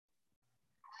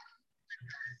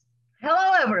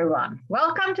Hello, everyone.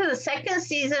 Welcome to the second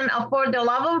season of For the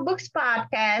Love of Books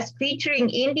podcast featuring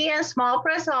Indian small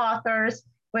press authors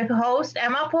with host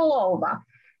Emma Polova.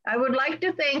 I would like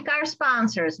to thank our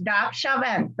sponsors, Doc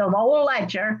Chavent, The Lowell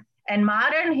Ledger, and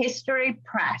Modern History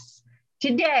Press.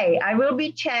 Today, I will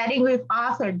be chatting with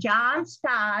author John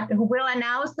Stott, who will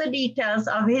announce the details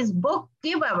of his book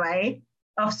giveaway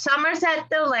of Summers at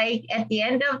the Lake at the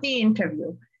end of the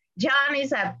interview. John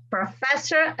is a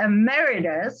professor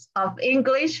emeritus of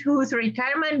English whose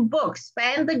retirement books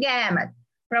span the gamut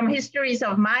from histories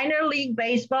of minor league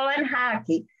baseball and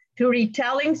hockey to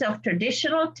retellings of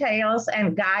traditional tales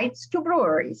and guides to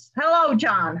breweries. Hello,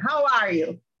 John. How are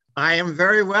you? I am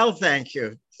very well, thank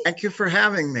you. Thank you for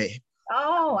having me.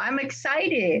 Oh, I'm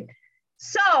excited.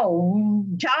 So,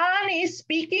 John is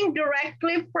speaking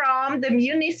directly from the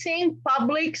Munising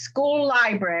Public School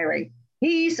Library.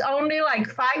 He's only like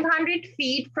 500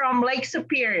 feet from Lake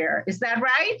Superior. Is that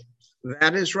right?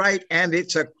 That is right. And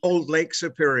it's a cold Lake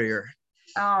Superior.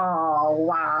 Oh,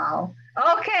 wow.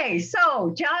 Okay,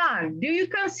 so John, do you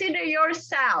consider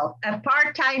yourself a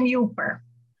part-time Youper?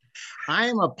 I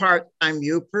am a part-time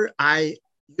Youper. I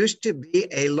used to be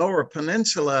a Lower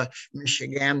Peninsula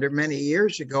Michigander many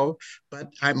years ago,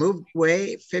 but I moved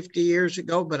away 50 years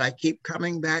ago, but I keep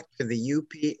coming back to the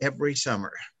UP every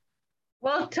summer.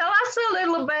 Well, tell us a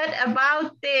little bit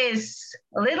about this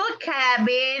little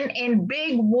cabin in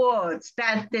big woods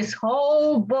that this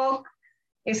whole book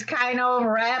is kind of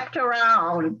wrapped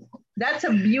around. That's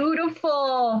a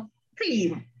beautiful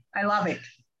theme. I love it.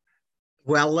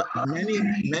 Well,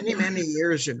 many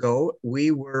years ago, we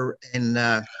were in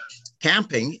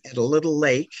camping at a little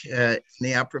lake in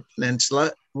the Upper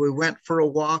Peninsula. We went for a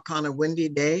walk on a windy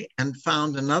day and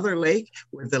found another lake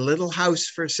with a little house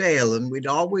for sale. And we'd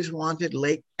always wanted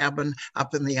lake cabin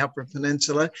up in the Upper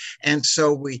Peninsula. And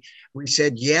so we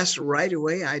said yes right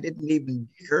away. I didn't even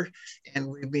dare. And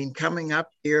we've been coming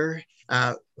up here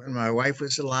when my wife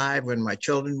was alive, when my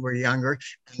children were younger.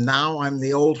 And now I'm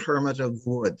the old hermit of the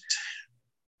woods.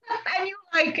 And you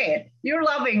like it. You're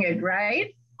loving it,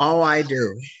 right? Oh, I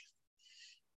do.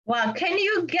 Well, can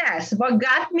you guess what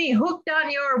got me hooked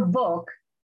on your book?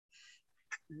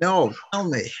 No, tell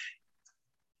me.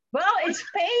 Well, it's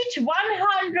page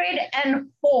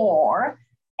 104,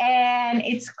 and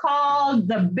it's called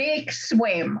The Big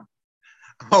Swim.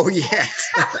 Oh, yes.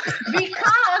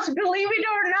 Because, believe it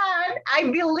or not, I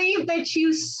believe that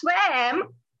you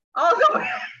swam all the way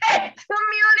to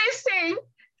Munising.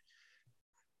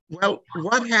 Well,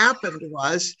 what happened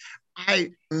was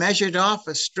I measured off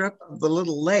a strip of the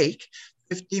little lake,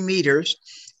 50 meters,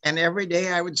 and every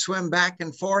day I would swim back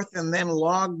and forth and then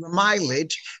log the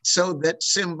mileage so that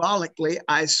symbolically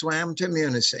I swam to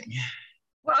Munising.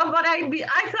 Well, but I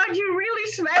thought you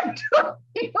really swam to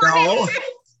Munising. No,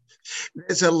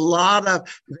 there's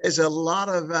a lot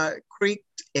of creeks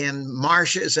and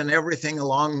marshes and everything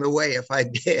along the way if I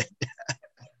did.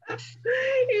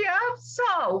 Yeah,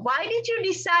 so why did you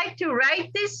decide to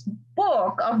write this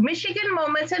book of Michigan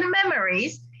moments and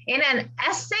memories in an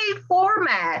essay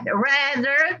format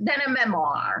rather than a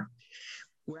memoir?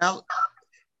 Well,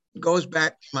 it goes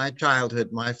back to my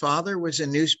childhood. My father was a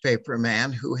newspaper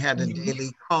man who had a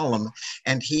daily column,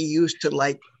 and he used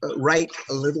to write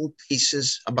little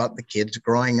pieces about the kids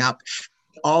growing up.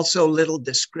 Also little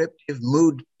descriptive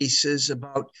mood pieces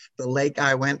about the lake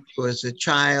I went to as a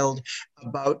child,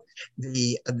 about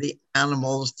the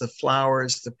animals, the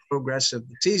flowers, the progress of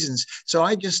the seasons. So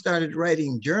I just started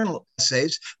writing journal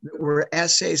essays that were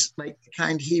essays like the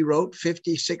kind he wrote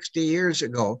 50, 60 years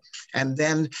ago. And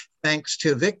then thanks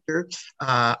to Victor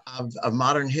of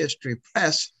Modern History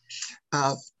Press,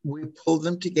 we pulled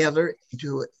them together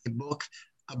into a book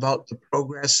about the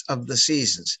progress of the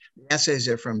seasons. The essays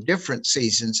are from different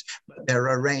seasons, but they're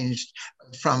arranged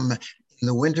from in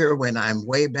the winter when I'm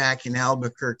way back in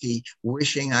Albuquerque,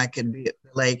 wishing I could be at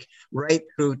the lake, right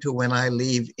through to when I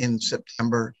leave in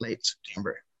September, late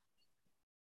September.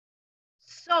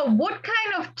 So what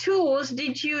kind of tools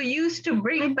did you use to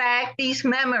bring back these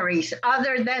memories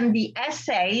other than the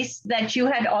essays that you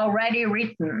had already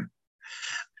written?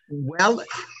 Well,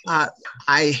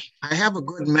 I have a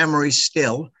good memory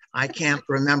still. I can't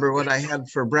remember what I had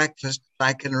for breakfast.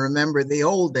 I can remember the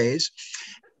old days.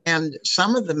 And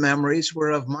some of the memories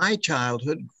were of my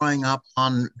childhood growing up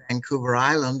on Vancouver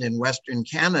Island in Western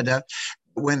Canada,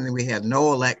 when we had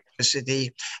no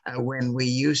electricity, when we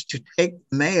used to take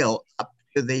mail up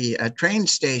to the train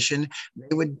station.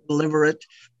 They would deliver it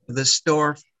to the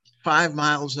store 5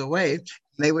 miles away.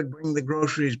 They would bring the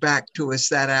groceries back to us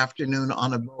that afternoon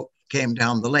on a boat that came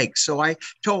down the lake. So I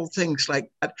told things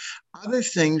like that. Other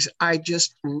things I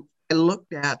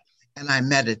looked at and I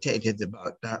meditated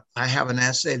about that. I have an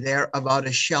essay there about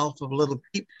a shelf of little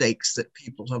keepsakes that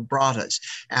people have brought us,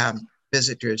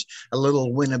 visitors, a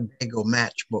little Winnebago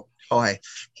matchbook toy.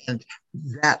 And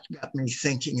that got me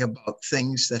thinking about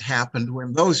things that happened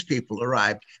when those people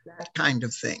arrived, that kind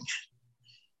of thing.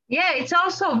 Yeah, it's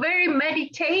also very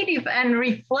meditative and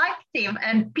reflective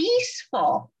and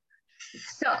peaceful.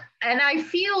 So, and I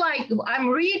feel like I'm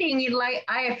reading it, like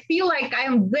I feel like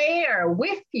I'm there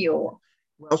with you.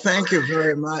 Well, thank you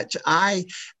very much. I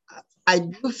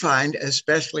do find,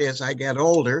 especially as I get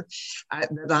older,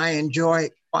 that I enjoy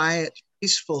quiet,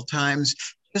 peaceful times,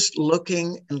 just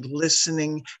looking and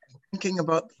listening, and thinking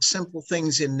about the simple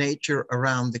things in nature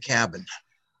around the cabin.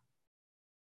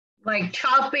 Like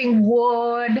chopping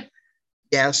wood.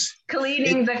 Yes.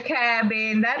 Cleaning the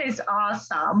cabin. That is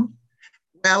awesome.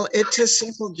 Well, it's a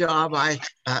simple job.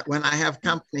 When I have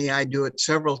company, I do it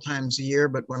several times a year,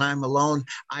 but when I'm alone,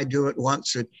 I do it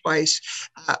once or twice.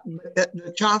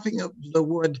 The chopping of the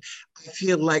wood, I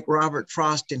feel like Robert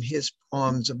Frost in his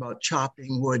poems about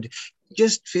chopping wood. It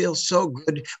just feels so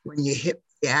good when you hit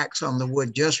the axe on the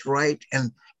wood just right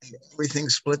and everything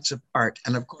splits apart.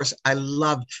 And of course, I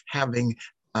love having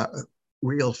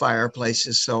real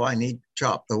fireplaces, so I need to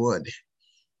chop the wood.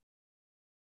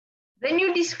 Then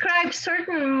you describe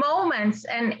certain moments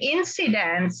and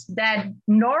incidents that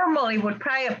normally would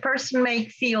probably a person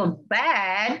make feel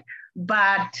bad,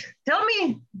 but tell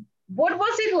me, what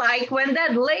was it like when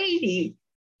that lady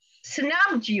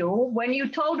snubbed you when you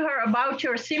told her about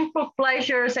your simple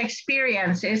pleasures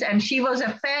experiences, and she was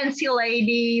a fancy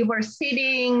lady, you were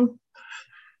sitting?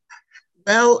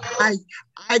 Well,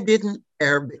 I didn't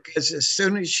care, because as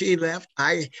soon as she left,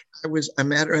 I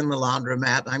met her in the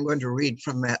laundromat. I'm going to read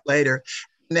from that later.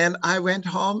 And then I went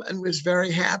home and was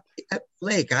very happy at the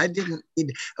lake. I didn't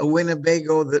need a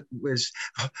Winnebago that was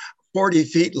 40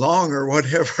 feet long or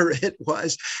whatever it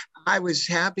was. I was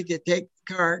happy to take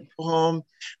the car home.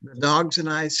 The dogs and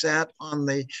I sat on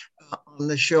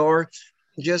the shore,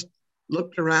 just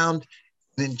looked around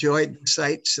and enjoyed the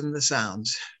sights and the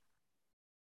sounds.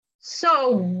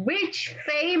 So, which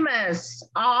famous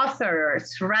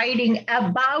authors writing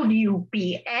about UP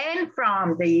and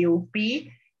from the UP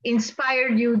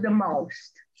inspired you the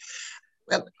most?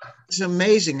 Well, it's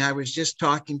amazing. I was just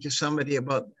talking to somebody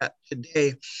about that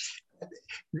today.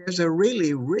 There's a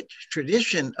really rich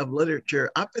tradition of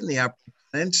literature up in the Upper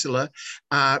Peninsula.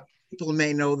 People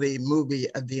may know the movie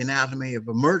The Anatomy of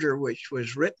a Murder, which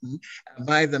was written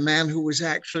by the man who was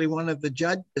actually one of the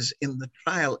judges in the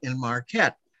trial in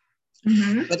Marquette.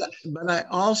 Mm-hmm. But I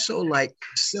also like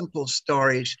simple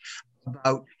stories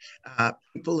about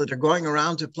people that are going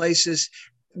around to places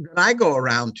that I go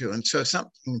around to. And so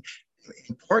something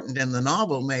important in the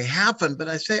novel may happen, but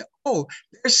I say, oh,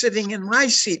 they're sitting in my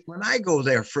seat when I go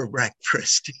there for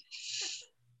breakfast.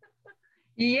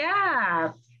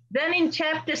 Yeah. Then in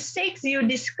chapter 6, you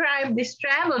describe this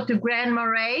travel to Grand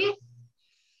Marais.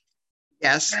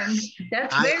 Yes. And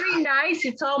that's very nice.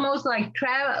 It's almost like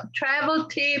travel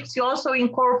tips. You also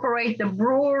incorporate the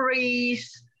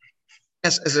breweries.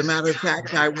 Yes, as a matter of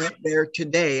fact, I went there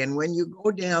today. And when you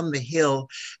go down the hill,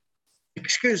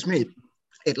 excuse me,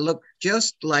 it looked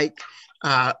just like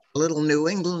a little New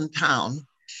England town.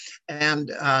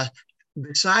 And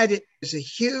beside it is a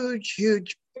huge,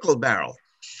 huge pickle barrel.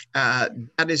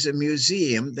 That is a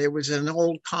museum. There was an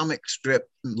old comic strip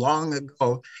long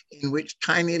ago in which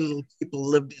tiny little people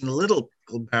lived in little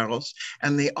pickle barrels.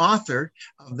 And the author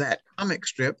of that comic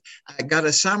strip got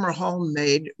a summer home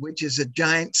made, which is a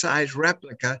giant size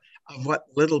replica of what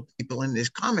little people in this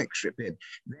comic strip did.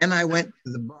 Then I went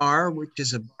to the bar, which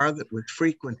is a bar that was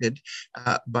frequented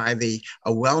by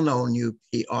a well-known UP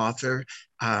author,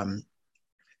 Jim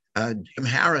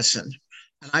Harrison.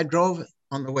 And I drove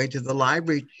on the way to the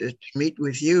library to meet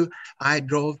with you. I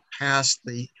drove past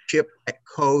the shipwreck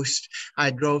coast.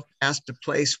 I drove past a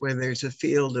place where there's a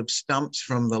field of stumps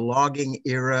from the logging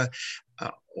era,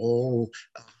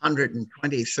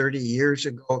 120, 30 years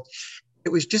ago. It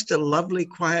was just a lovely,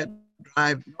 quiet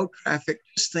drive, no traffic,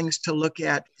 just things to look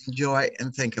at, enjoy,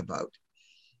 and think about.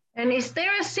 And is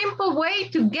there a simple way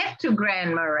to get to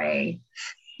Grand Marais?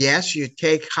 Yes, you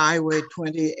take Highway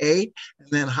 28 and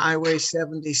then Highway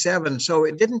 77. So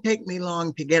it didn't take me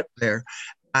long to get there.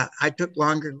 I took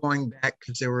longer going back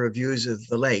because there were views of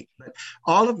the lake. But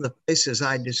all of the places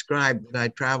I described that I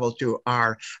travel to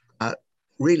are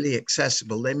really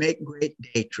accessible. They make great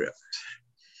day trips.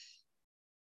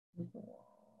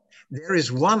 There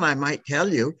is one I might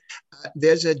tell you.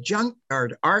 There's a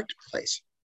junkyard art place.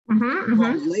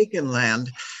 Called Lake and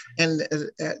Land, and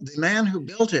the man who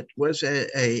built it was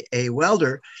a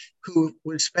welder, who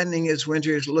was spending his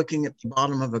winters looking at the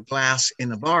bottom of a glass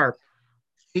in a bar.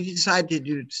 He decided to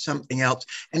do something else,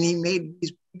 and he made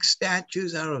these big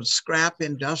statues out of scrap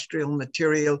industrial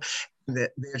material.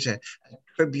 There's a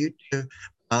tribute to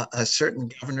a certain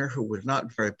governor who was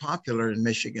not very popular in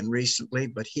Michigan recently,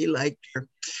 but he liked her.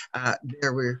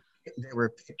 There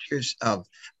were pictures of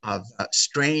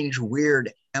strange,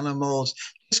 weird animals,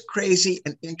 just crazy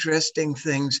and interesting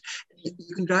things.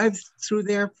 You can drive through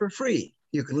there for free.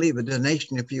 You can leave a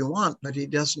donation if you want, but he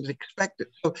doesn't expect it.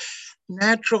 So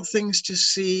natural things to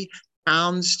see,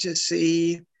 towns to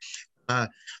see.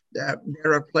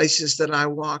 There are places that I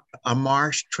walk, a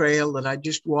marsh trail that I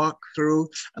just walk through,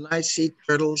 and I see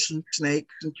turtles and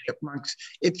snakes and chipmunks.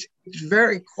 It's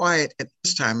very quiet at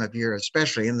this time of year,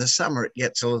 especially in the summer. It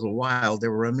gets a little wild.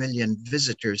 There were 1 million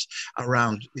visitors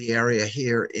around the area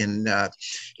here in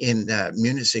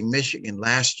Munising, Michigan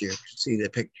last year to see the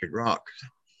pictured rocks.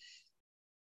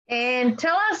 And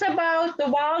tell us about the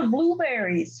wild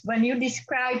blueberries when you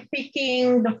describe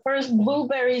picking the first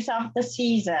blueberries of the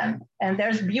season. And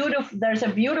there's a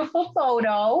beautiful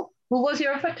photo. Who was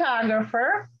your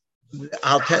photographer?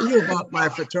 I'll tell you about my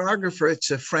photographer.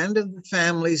 It's a friend of the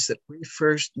family's that we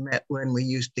first met when we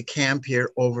used to camp here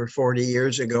over 40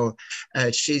 years ago.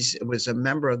 She was a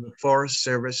member of the Forest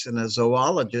Service and a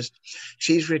zoologist.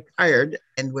 She's retired,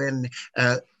 and when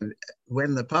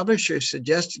the publisher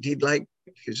suggested he'd like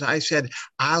pictures, I said,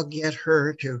 I'll get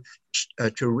her to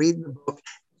read the book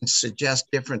and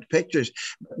suggest different pictures.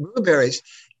 But blueberries,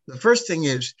 the first thing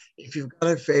is, if you've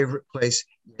got a favorite place,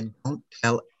 you don't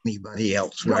tell anybody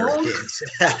else where it is.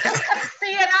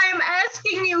 See, and I'm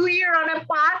asking you here on a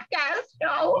podcast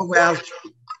show. Well,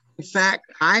 in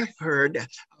fact, I've heard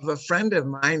of a friend of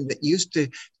mine that used to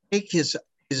take his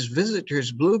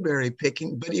visitors blueberry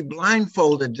picking, but he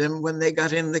blindfolded them when they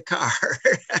got in the car.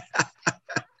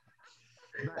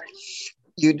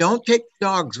 You don't take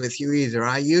dogs with you either.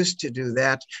 I used to do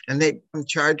that, and they'd come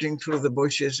charging through the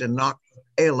bushes and knock the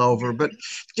pail over. But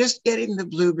just getting the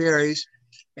blueberries,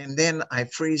 and then I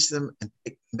freeze them and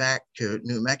take them back to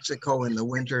New Mexico in the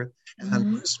winter. And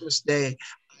on Christmas Day,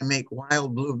 I make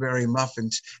wild blueberry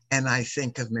muffins, and I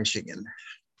think of Michigan.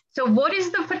 So what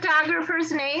is the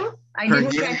photographer's name?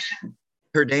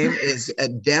 Her name is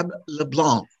Deb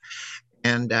LeBlanc.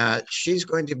 And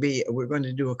we're going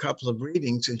to do a couple of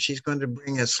readings, and she's going to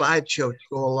bring a slideshow to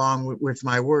go along with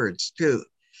my words too.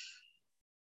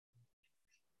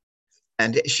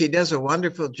 And she does a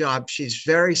wonderful job. She's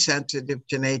very sensitive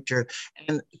to nature,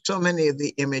 and so many of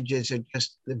the images are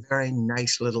just the very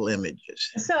nice little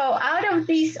images. So out of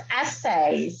these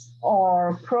essays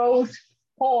or prose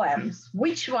poems,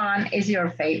 which one is your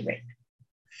favorite?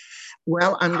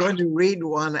 Well, I'm going to read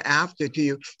one after to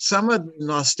you. Some of the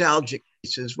nostalgic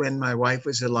pieces when my wife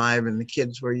was alive and the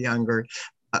kids were younger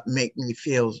make me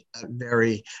feel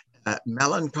very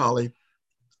melancholy.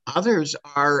 Others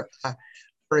are,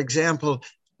 for example,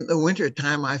 in the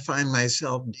wintertime, I find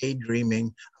myself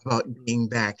daydreaming about being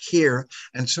back here.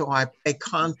 And so I play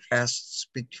contrasts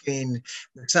between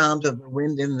the sound of the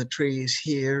wind in the trees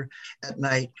here at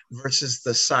night versus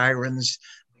the sirens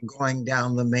going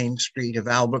down the main street of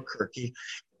Albuquerque.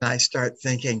 And I start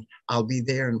thinking, I'll be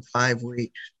there in 5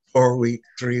 weeks, 4 weeks,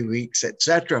 3 weeks,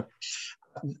 etc.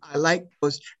 I like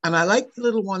those. And I like the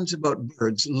little ones about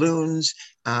birds, loons,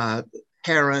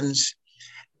 herons.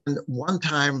 And one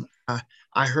time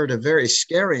I heard a very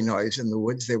scary noise in the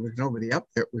woods. There was nobody up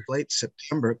there. It was late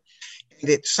September. And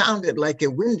it sounded like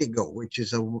a wendigo, which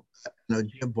is a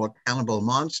cannibal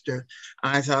monster.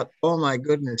 I thought, oh my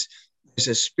goodness, there's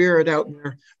a spirit out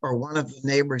there, or one of the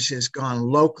neighbors has gone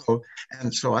loco.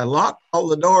 And so I locked all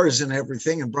the doors and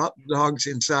everything and brought the dogs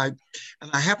inside. And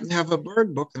I happened to have a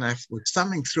bird book, and I was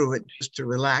thumbing through it just to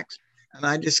relax. And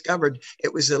I discovered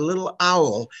it was a little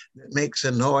owl that makes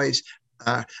a noise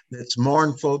that's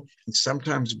mournful and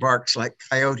sometimes barks like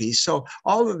coyotes. So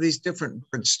all of these different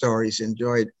bird stories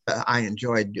I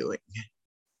enjoyed doing.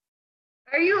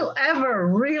 Are you ever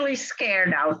really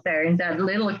scared out there in that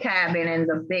little cabin in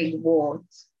the big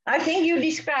woods? I think you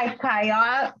described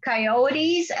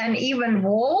coyotes and even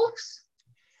wolves.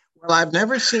 Well, I've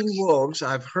never seen wolves.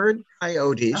 I've heard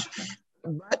coyotes,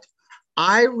 but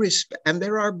I respect, and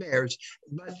there are bears,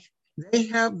 but they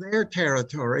have their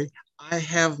territory. I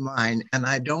have mine, and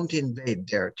I don't invade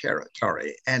their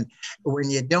territory. And when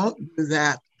you don't do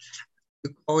that,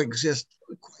 you coexist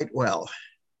quite well.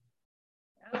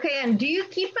 Okay, and do you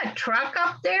keep a truck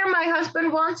up there? My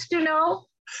husband wants to know.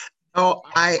 Oh,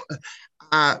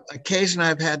 occasionally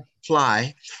I've had to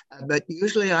fly, but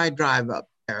usually I drive up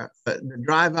The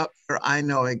drive up there, I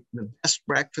know the best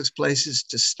breakfast places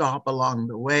to stop along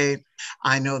the way.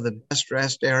 I know the best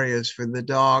rest areas for the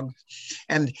dogs.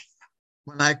 And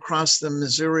when I cross the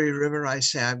Missouri River, I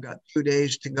say I've got 2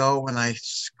 days to go. When I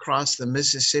cross the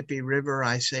Mississippi River,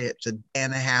 I say it's a day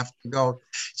and a half to go.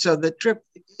 So the trip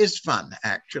is fun,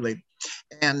 actually.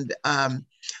 And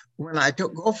when I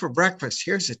go for breakfast,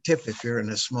 here's a tip if you're in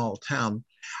a small town.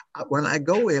 When I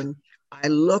go in, I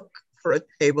look for a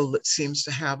table that seems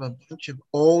to have a bunch of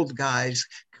old guys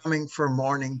coming for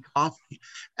morning coffee.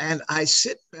 And I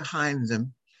sit behind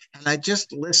them and I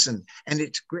just listen. And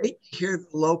it's great to hear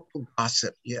the local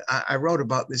gossip. Yeah, I wrote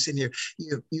about this in here.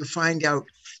 You find out,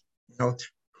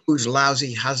 whose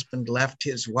lousy husband left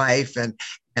his wife, and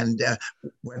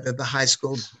whether the high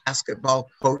school basketball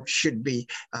coach should be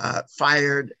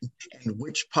fired, and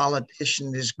which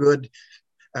politician is good.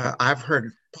 I've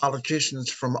heard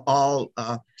politicians from all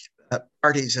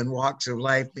parties and walks of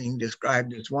life being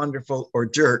described as wonderful or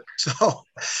jerk.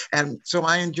 So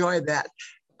I enjoy that,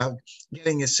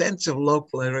 getting a sense of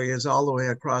local areas all the way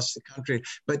across the country,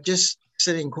 but just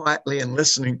sitting quietly and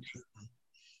listening.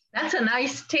 That's a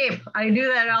nice tip. I do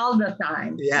that all the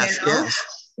time. Yes, yes.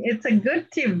 It's a good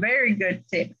tip, very good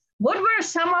tip. What were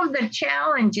some of the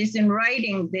challenges in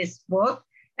writing this book,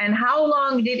 and how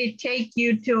long did it take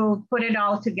you to put it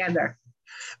all together?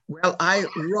 Well, I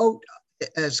wrote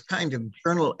as kind of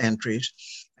journal entries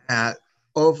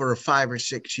over 5 or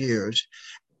 6 years,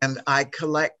 and I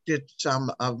collected some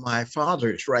of my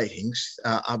father's writings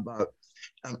about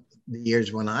the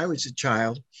years when I was a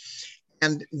child.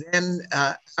 And then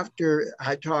after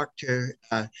I talked to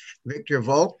Victor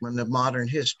Volkman of Modern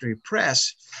History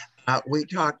Press, we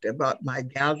talked about my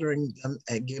gathering them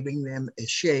and giving them a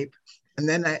shape. And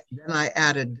then I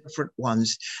added different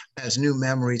ones as new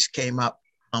memories came up,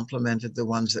 complemented the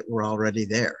ones that were already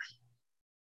there.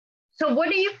 So what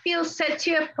do you feel sets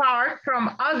you apart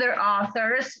from other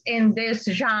authors in this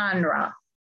genre?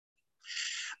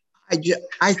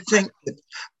 I think that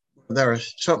there are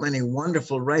so many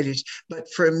wonderful writers,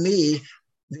 but for me,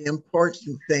 the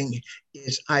important thing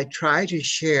is I try to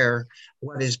share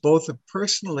what is both a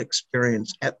personal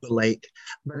experience at the lake,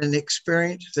 but an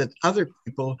experience that other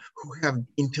people who have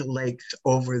been to lakes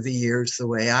over the years the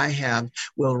way I have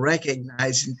will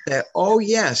recognize and say, oh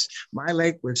yes, my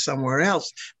lake was somewhere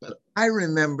else, but I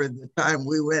remember the time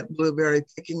we went blueberry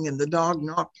picking and the dog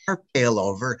knocked our pail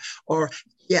over, or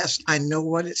yes, I know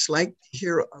what it's like to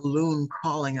hear a loon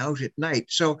calling out at night.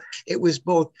 So it was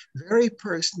both very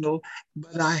personal,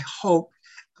 but I hope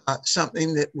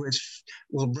something that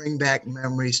will bring back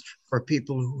memories for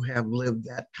people who have lived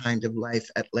that kind of life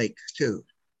at lakes too.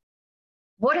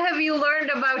 What have you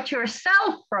learned about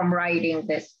yourself from writing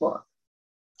this book?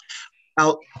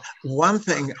 Well, one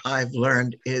thing I've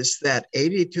learned is that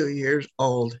 82 years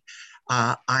old,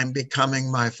 I'm becoming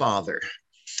my father.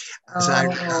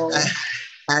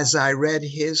 As I read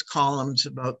his columns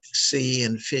about the sea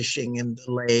and fishing in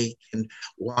the lake and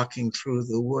walking through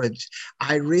the woods,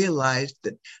 I realized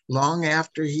that long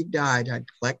after he died, I'd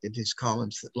collected his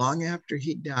columns, that long after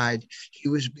he died, he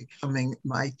was becoming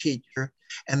my teacher,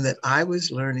 and that I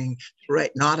was learning to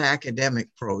write not academic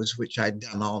prose, which I'd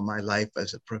done all my life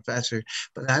as a professor,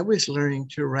 but I was learning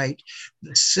to write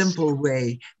the simple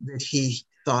way that he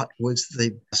thought was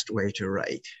the best way to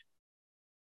write.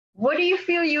 What do you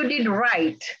feel you did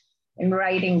right in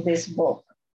writing this book?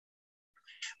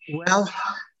 Well,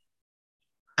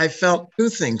 I felt two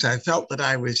things. I felt that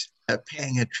I was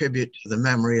paying a tribute to the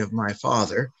memory of my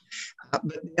father.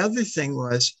 But the other thing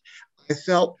was, I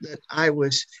felt that I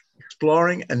was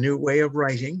exploring a new way of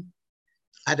writing.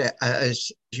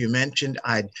 As you mentioned,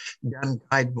 I'd done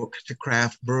guidebooks to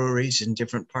craft breweries in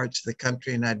different parts of the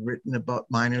country, and I'd written about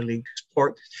minor league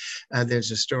sports.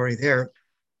 There's a story there.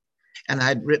 And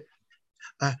I'd written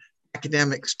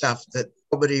academic stuff that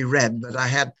nobody read, but I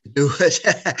had to do it.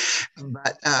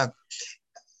 But I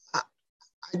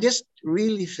just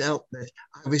really felt that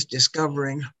I was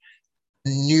discovering a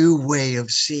new way of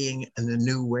seeing and a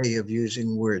new way of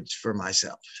using words for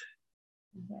myself.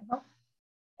 Yeah.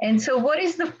 And so what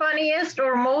is the funniest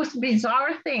or most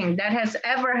bizarre thing that has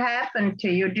ever happened to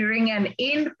you during an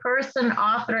in-person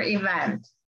author event?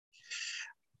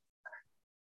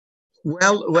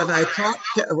 Well, when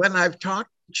I've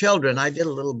talked to children, I did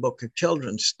a little book of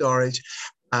children's stories.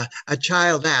 A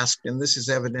child asked, and this is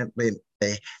evidently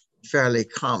a fairly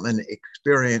common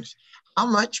experience, how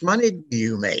much money do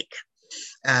you make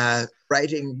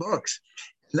writing books?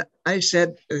 And I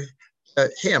said to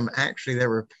him, actually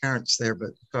there were parents there,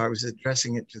 but so I was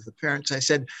addressing it to the parents. I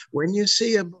said, when you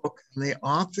see a book and the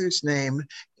author's name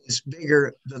is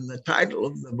bigger than the title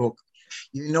of the book,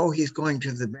 you know he's going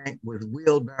to the bank with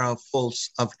wheelbarrow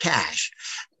fulls of cash.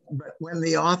 But when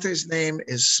the author's name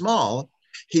is small,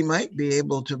 he might be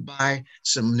able to buy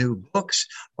some new books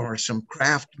or some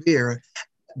craft beer,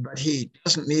 but he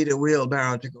doesn't need a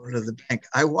wheelbarrow to go to the bank.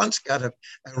 I once got a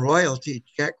royalty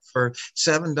check for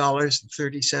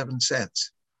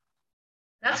 $7.37.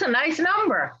 That's a nice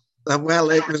number. Well,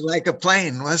 it was like a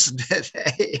plane, wasn't it?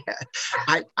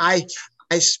 I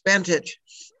spent it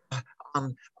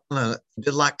on a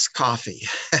deluxe coffee.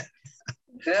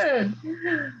 Good.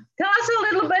 Tell us a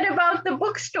little bit about the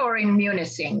bookstore in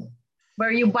Munising,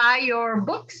 where you buy your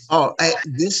books. Oh,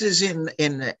 this is in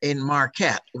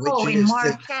Marquette, which in is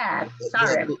Marquette.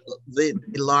 Sorry. The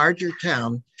larger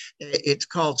town. It's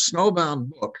called Snowbound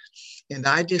Book, and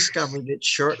I discovered it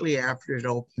shortly after it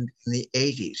opened in the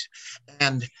 80s.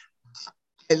 And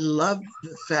I love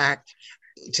the fact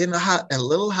it's in a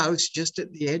little house just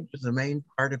at the edge of the main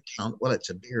part of town. Well, it's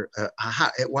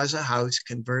it was a house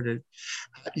converted.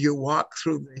 You walk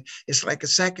through it's like a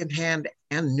secondhand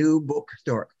and new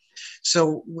bookstore.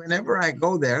 So whenever I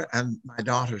go there, and my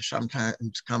daughter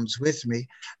sometimes comes with me,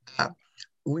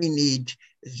 we need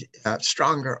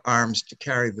stronger arms to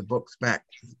carry the books back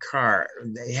to the car.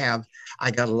 I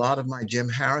got a lot of my Jim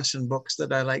Harrison books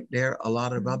that I like there, a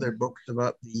lot of other books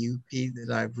about the UP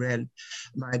that I've read.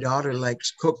 My daughter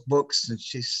likes cookbooks, and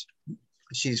she's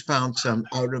found some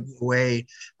out of the way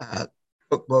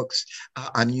cookbooks,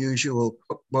 unusual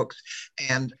cookbooks.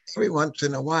 And every once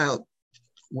in a while,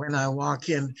 when I walk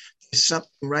in, there's something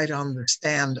right on the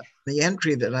stand, the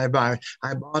entry that I buy.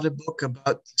 I bought a book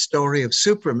about the story of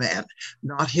Superman,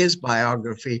 not his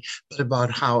biography, but about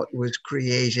how it was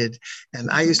created. And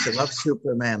I used to love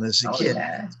Superman as a kid.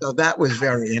 Yeah. So that was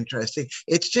very interesting.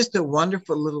 It's just a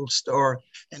wonderful little store.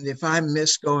 And if I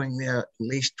miss going there at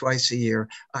least twice a year,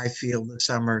 I feel the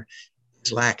summer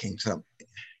is lacking something.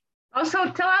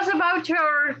 Also, tell us about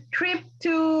your trip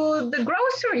to the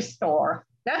grocery store.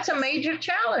 That's a major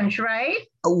challenge, right?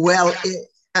 Well,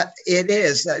 it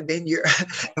is. I mean,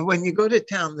 when you go to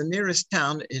town, the nearest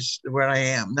town is where I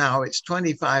am now. It's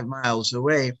 25 miles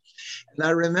away. And I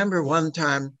remember one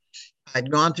time I'd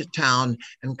gone to town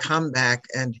and come back,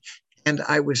 and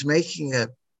I was making a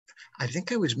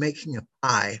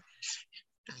pie,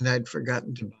 and I'd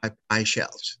forgotten to buy pie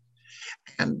shells.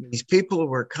 And these people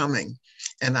were coming,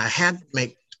 and I had to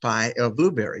make pie,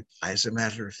 blueberry pie, as a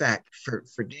matter of fact,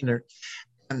 for dinner.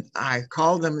 And I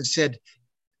called them and said,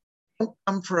 "Don't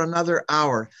come for another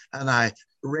hour." And I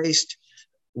raced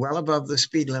well above the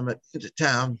speed limit into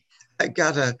town. I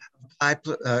got a pie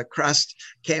crust,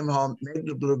 came home, made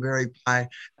the blueberry pie,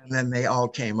 and then they all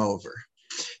came over.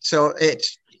 So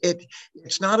it's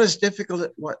not as difficult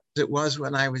as it was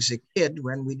when I was a kid,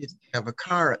 when we didn't have a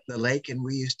car at the lake, and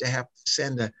we used to have to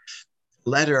send a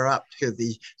letter up to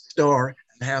the store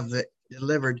and have it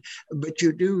delivered. But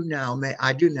I do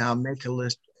now make a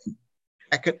list,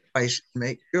 check it twice,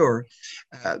 make sure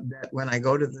that when I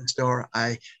go to the store,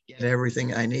 I get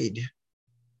everything I need.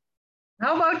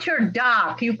 How about your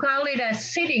dock? You call it a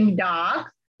sitting dock.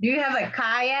 Do you have a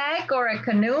kayak or a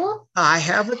canoe? I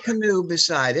have a canoe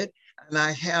beside it, and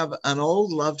I have an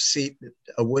old love seat,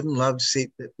 a wooden love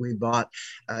seat that we bought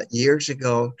years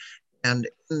ago. And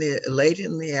late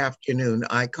in the afternoon,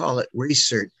 I call it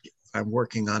research. I'm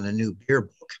working on a new beer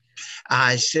book.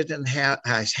 I sit and have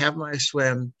my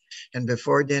swim, and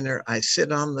before dinner, I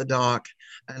sit on the dock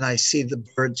and I see the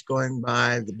birds going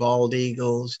by, the bald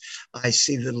eagles. I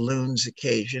see the loons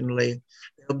occasionally.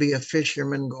 There'll be a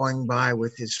fisherman going by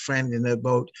with his friend in a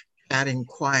boat, chatting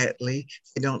quietly.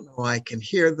 They don't know I can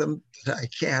hear them, but I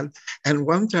can. And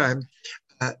one time,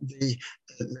 the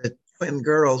twin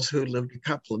girls who lived a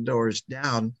couple of doors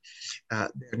down,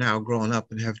 they're now grown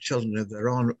up and have children of their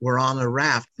own, were on a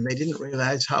raft, and they didn't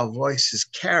realize how voices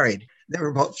carried. They were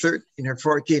about 13 or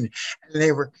 14, and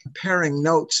they were comparing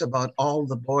notes about all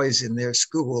the boys in their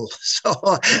school. So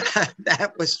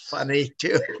that was funny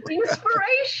too.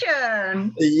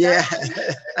 Inspiration. Yeah.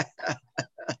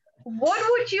 What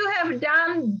would you have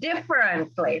done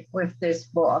differently with this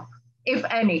book, if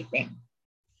anything?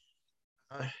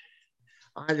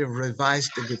 I'd have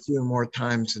revised it a few more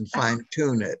times and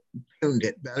tuned it.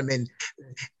 But I mean,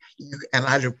 and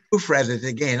I'd have proofread it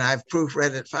again. I've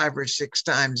proofread it 5 or 6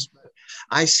 times, but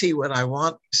I see what I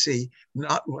want to see,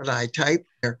 not what I type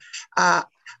there. I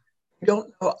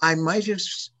don't know. I might have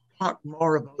talked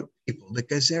more about people,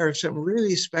 because there are some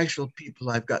really special people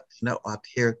I've got to know up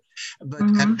here. But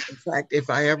in fact, if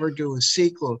I ever do a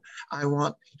sequel, I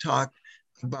want to talk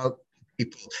about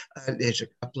people. There's a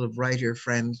couple of writer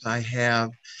friends I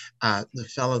have. The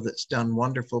fellow that's done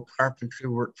wonderful carpentry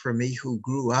work for me, who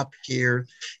grew up here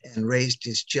and raised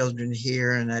his children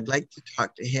here. And I'd like to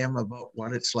talk to him about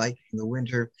what it's like in the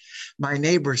winter. My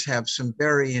neighbors have some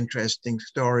very interesting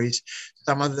stories.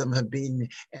 Some of them have been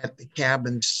at the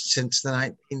cabins since the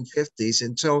 1950s.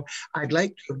 And so I'd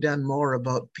like to have done more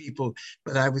about people,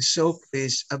 but I was so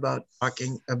pleased about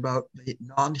talking about the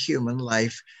non-human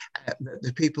life that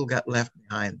the people got left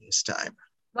behind this time.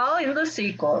 Well, in the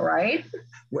sequel, right?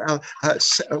 Well,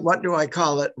 what do I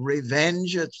call it?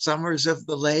 Revenge at Summers of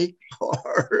the Lake,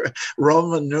 or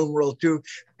Roman numeral 2.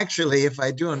 Actually, if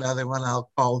I do another one,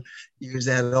 use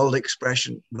that old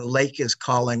expression, the lake is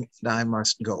calling and I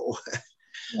must go.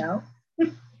 No.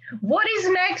 What is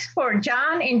next for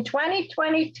John in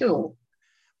 2022?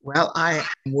 Well, I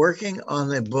am working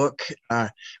on a book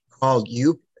called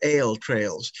Youth Ale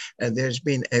Trails. There's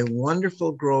been a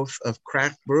wonderful growth of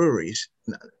craft breweries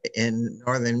in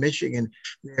northern Michigan.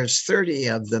 There's 30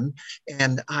 of them,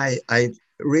 and I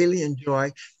really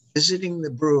enjoy visiting the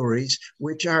breweries,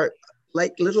 which are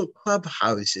like little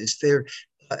clubhouses. They're,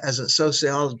 as a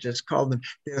sociologist called them,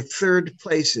 they're third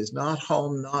places, not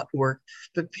home, not work,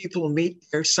 but people meet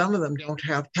there. Some of them don't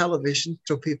have television,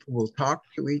 so people will talk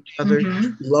to each other,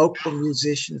 local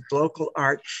musicians, local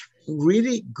art,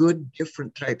 really good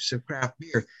different types of craft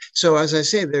beer. So as I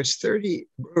say, there's 30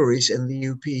 breweries in the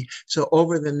UP. So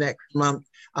over the next month,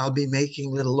 I'll be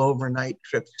making little overnight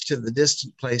trips to the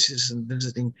distant places and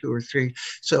visiting 2 or 3.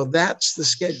 So that's the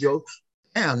schedule.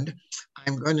 And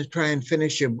I'm going to try and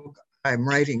finish a book I'm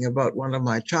writing about one of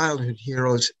my childhood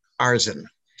heroes, Tarzan.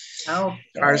 Okay.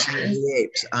 Tarzan and the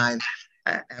Apes.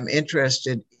 I'm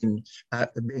interested in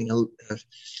being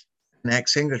an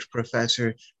ex-English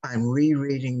professor. I'm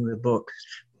rereading the books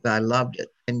that I loved at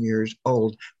 10 years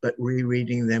old, but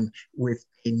rereading them with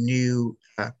a new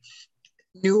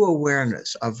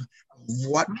awareness of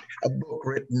what a book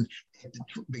written at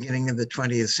the beginning of the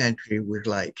 20th century was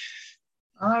like.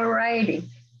 All righty.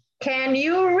 Can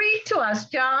you read to us,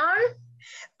 John?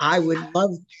 I would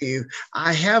love to.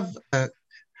 I have a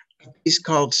piece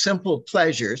called Simple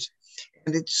Pleasures,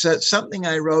 and it's something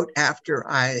I wrote after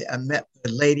I met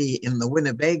the lady in the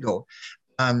Winnebago.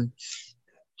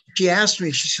 She asked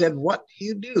me, she said, "What do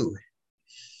you do?"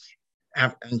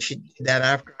 And she did that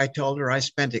after I told her I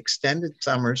spent extended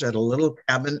summers at a little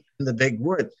cabin in the big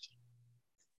woods.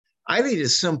 I lead a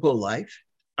simple life.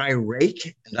 I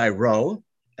rake and I row.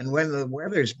 And when the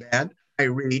weather's bad, I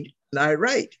read and I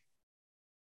write.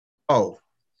 Oh,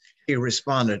 she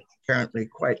responded, apparently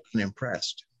quite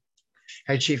unimpressed.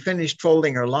 Had she finished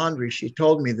folding her laundry, she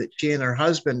told me that she and her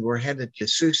husband were headed to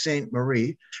Sault Ste.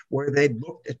 Marie, where they'd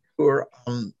booked a tour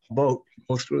on a boat to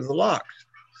go through the locks.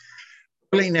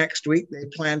 Early next week, they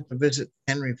planned to visit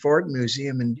the Henry Ford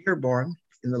Museum in Dearborn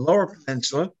in the Lower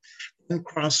Peninsula, then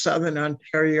cross southern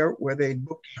Ontario, where they'd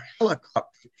booked a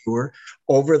helicopter tour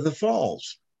over the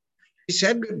falls. She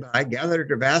said goodbye, gathered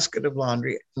her basket of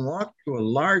laundry, and walked to a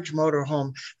large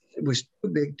motorhome that was too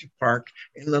big to park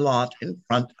in the lot in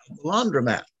front of the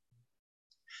laundromat.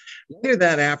 Later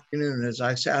that afternoon, as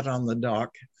I sat on the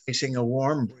dock, facing a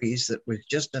warm breeze that was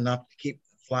just enough to keep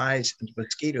the flies and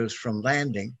mosquitoes from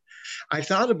landing, I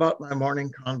thought about my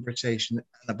morning conversation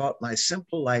and about my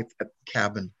simple life at the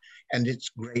cabin and its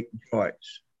great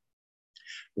joys.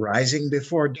 Rising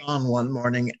before dawn one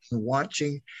morning and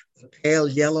watching the pale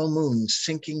yellow moon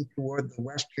sinking toward the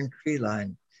western tree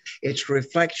line, its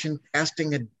reflection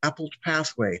casting a dappled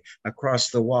pathway across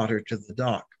the water to the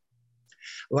dock.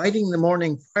 Lighting the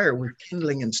morning fire with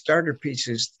kindling and starter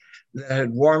pieces that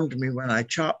had warmed me when I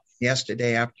chopped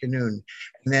yesterday afternoon,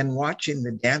 and then watching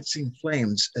the dancing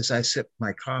flames as I sipped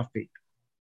my coffee.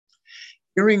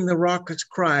 Hearing the raucous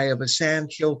cry of a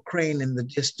sandhill crane in the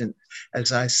distance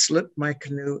as I slipped my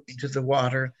canoe into the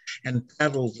water and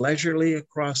paddled leisurely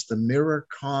across the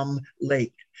mirror-calm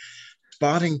lake,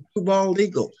 spotting 2 bald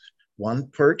eagles, one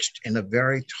perched in a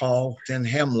very tall, thin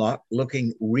hemlock,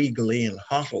 looking regally and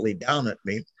haughtily down at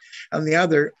me, and the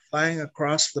other flying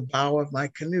across the bow of my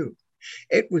canoe.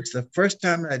 It was the first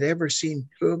time I'd ever seen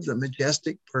 2 of the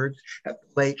majestic birds at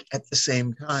the lake at the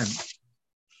same time.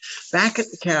 Back at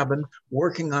the cabin,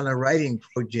 working on a writing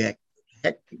project,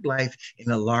 hectic life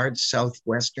in a large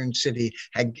southwestern city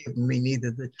had given me neither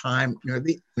the time nor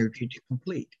the energy to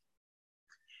complete.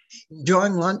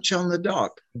 Enjoying lunch on the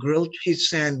dock, a grilled cheese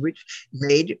sandwich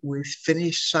made with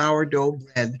finished sourdough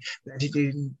bread that had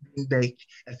been baked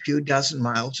a few dozen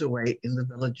miles away in the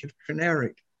village of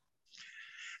Trenary.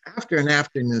 After an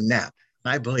afternoon nap,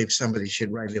 I believe somebody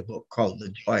should write a book called The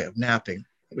Joy of Napping.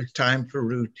 It was time for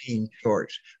routine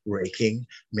chores, raking,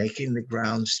 making the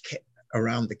grounds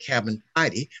around the cabin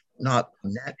tidy, not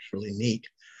naturally neat,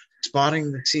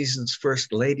 spotting the season's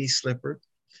first lady slipper,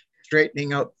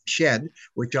 straightening out the shed,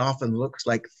 which often looks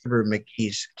like Fibber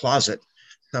McGee's closet.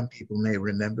 Some people may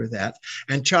remember that,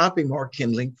 and chopping more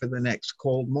kindling for the next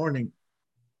cold morning.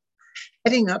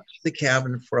 Heading up to the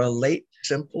cabin for a late,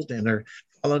 simple dinner,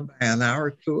 followed by an hour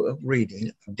or two of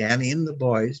reading of Danny and the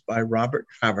Boys by Robert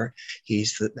Traver.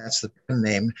 That's the pen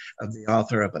name of the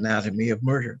author of Anatomy of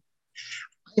Murder.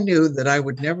 I knew that I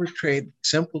would never trade the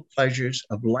simple pleasures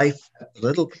of life at the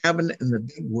little cabin in the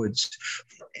big woods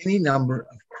for any number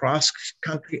of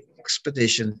cross-country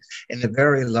expeditions in a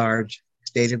very large,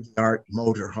 state-of-the-art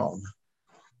motorhome.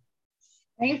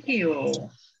 Thank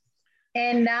you.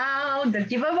 And now the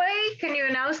giveaway. Can you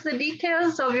announce the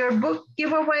details of your book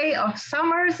giveaway of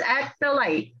Summers at the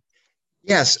Lake?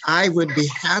 Yes, I would be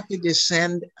happy to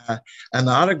send an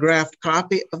autographed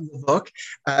copy of the book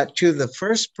to the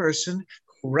first person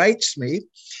who writes me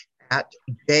at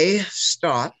J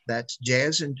Stott, that's J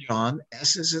as in John,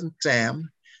 S as in Sam,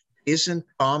 T as in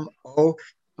Tom, O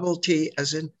double T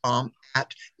as in Tom,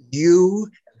 at U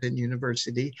as in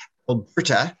University,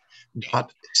 Alberta.ca.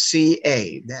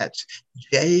 That's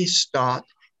J Stott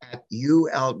at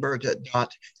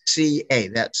ualberta.ca.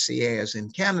 That's CA as in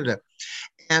Canada.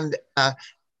 And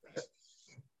put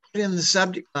in the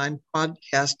subject line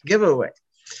podcast giveaway.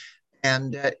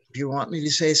 And if you want me to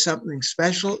say something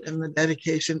special in the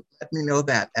dedication, let me know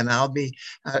that. And I'll be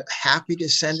happy to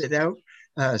send it out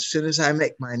as soon as I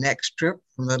make my next trip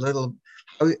from the little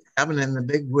cabin in the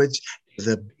big woods to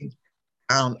the big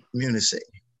town of Munising.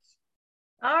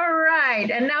 All right.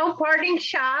 And now parting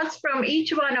shots from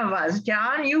each one of us.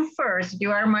 John, you first.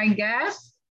 You are my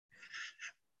guest.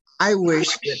 I wish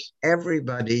that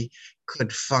everybody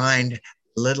could find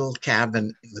a little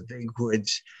cabin in the big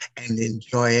woods and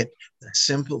enjoy it, the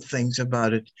simple things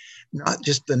about it, not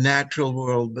just the natural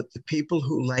world, but the people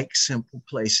who like simple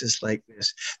places like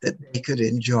this, that they could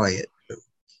enjoy it too.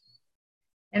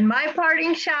 And my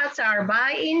parting shots are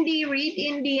buy indie, read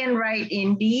indie, and write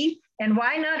indie. And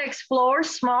why not explore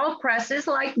small presses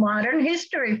like Modern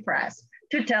History Press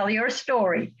to tell your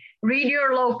story? Read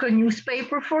your local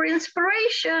newspaper for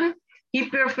inspiration.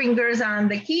 Keep your fingers on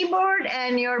the keyboard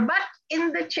and your butt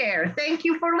in the chair. Thank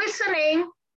you for listening.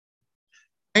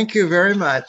 Thank you very much.